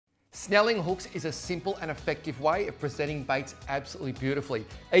Snelling hooks is a simple and effective way of presenting baits absolutely beautifully.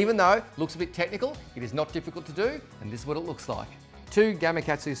 Even though it looks a bit technical, it is not difficult to do, and this is what it looks like. 2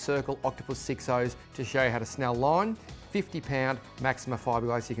 Gamakatsu Circle Octopus 6.0s to show you how to snell line, 50-pound Maxima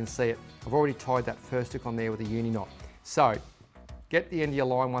fiberglass, you can see it. I've already tied that first hook on there with a uni knot. So, get the end of your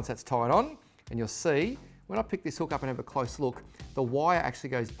line once that's tied on, and you'll see, when I pick this hook up and have a close look, the wire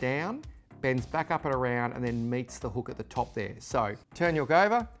actually goes down, bends back up and around, and then meets the hook at the top there. So, turn your hook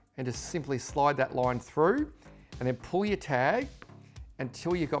over, and just simply slide that line through, and then pull your tag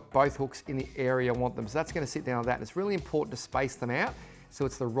until you've got both hooks in the area you want them. So that's going to sit down like that. And it's really important to space them out so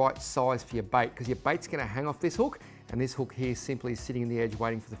it's the right size for your bait, because your bait's going to hang off this hook, and this hook here simply is sitting in the edge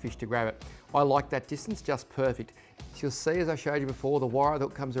waiting for the fish to grab it. I like that distance, just perfect. So you'll see, as I showed you before, the wire of the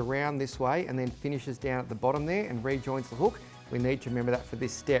hook comes around this way and then finishes down at the bottom there and rejoins the hook. We need to remember that for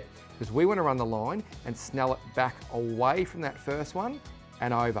this step, because we want to run the line and snell it back away from that first one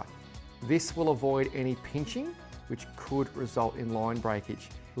and over. This will avoid any pinching, which could result in line breakage.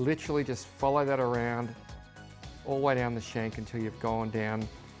 Literally just follow that around all the way down the shank until you've gone down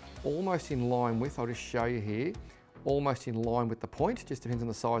almost in line with, I'll just show you here, almost in line with the point, just depends on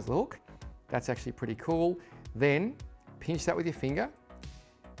the size of the hook. That's actually pretty cool. Then pinch that with your finger,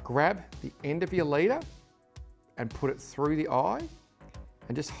 grab the end of your leader and put it through the eye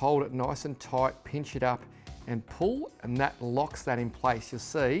and just hold it nice and tight, pinch it up and pull, and that locks that in place. You'll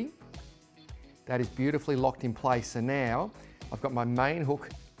see that is beautifully locked in place. So now I've got my main hook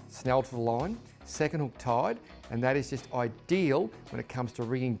snelled to the line, second hook tied, and that is just ideal when it comes to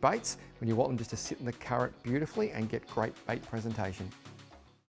rigging baits, when you want them just to sit in the current beautifully and get great bait presentation.